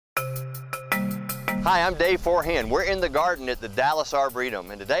Hi, I'm Dave Forehand. We're in the garden at the Dallas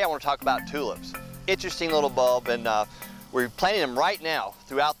Arboretum, and today I want to talk about tulips. Interesting little bulb, and we're planting them right now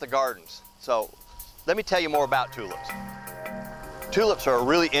throughout the gardens. So let me tell you more about tulips. Tulips are a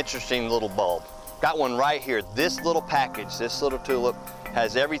really interesting little bulb. Got one right here. This little package, this little tulip,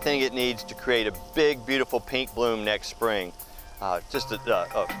 has everything it needs to create a big, beautiful pink bloom next spring. Just an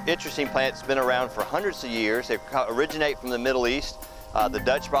interesting plant. It's been around for hundreds of years. They originate from the Middle East. The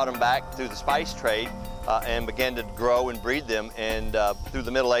Dutch brought them back through the spice trade and began to grow and breed them. And through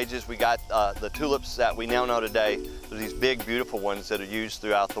the Middle Ages, we got the tulips that we now know today. They're these big, beautiful ones that are used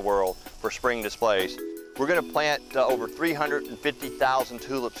throughout the world for spring displays. We're going to plant over 350,000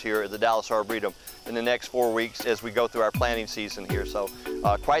 tulips here at the Dallas Arboretum in the next 4 weeks as we go through our planting season here. So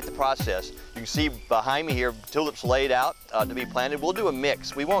quite the process. You can see behind me here tulips laid out to be planted. We'll do a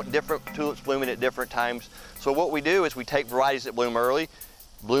mix. We want different tulips blooming at different times. So what we do is we take varieties that bloom early,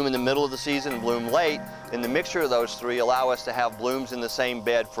 bloom in the middle of the season, and bloom late, and the mixture of those three allow us to have blooms in the same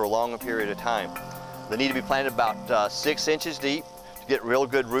bed for a longer period of time. They need to be planted about 6 inches deep to get real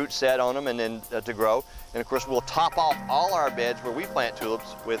good roots set on them and then to grow. And of course, we'll top off all our beds where we plant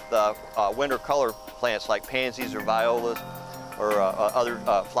tulips with winter color plants like pansies or violas or other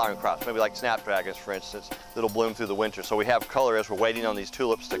flowering crops, maybe like snapdragons, for instance, that'll bloom through the winter. So we have color as we're waiting on these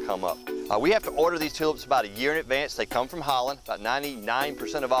tulips to come up. We have to order these tulips about a year in advance. They come from Holland. About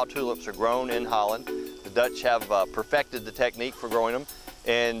 99% of all tulips are grown in Holland. The Dutch have perfected the technique for growing them.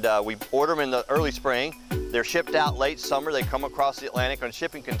 And we order them in the early spring. They're shipped out late summer. They come across the Atlantic on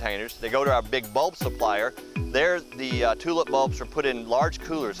shipping containers. They go to our big bulb supplier. There, the tulip bulbs are put in large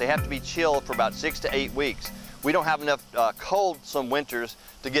coolers. They have to be chilled for about 6 to 8 weeks. We don't have enough cold some winters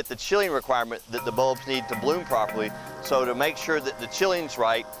to get the chilling requirement that the bulbs need to bloom properly. So to make sure that the chilling's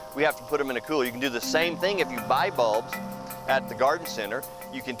right, we have to put them in a cooler. You can do the same thing if you buy bulbs at the garden center.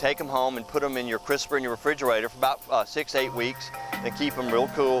 You can take them home and put them in your crisper in your refrigerator for about 6 to 8 weeks and keep them real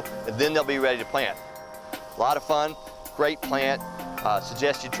cool, and then they'll be ready to plant. A lot of fun, great plant.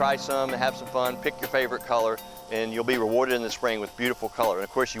 Suggest you try some and have some fun, pick your favorite color, and you'll be rewarded in the spring with beautiful color. And of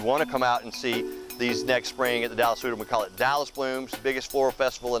course, you want to come out and see these next spring at the Dallas Arboretum. We call it Dallas Blooms, biggest floral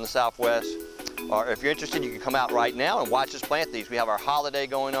festival in the Southwest. Or if you're interested, you can come out right now and watch us plant these. We have our holiday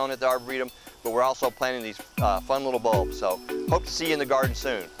going on at the Arboretum, but we're also planting these fun little bulbs. So hope to see you in the garden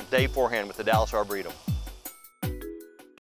soon. I'm Dave Forehand with the Dallas Arboretum.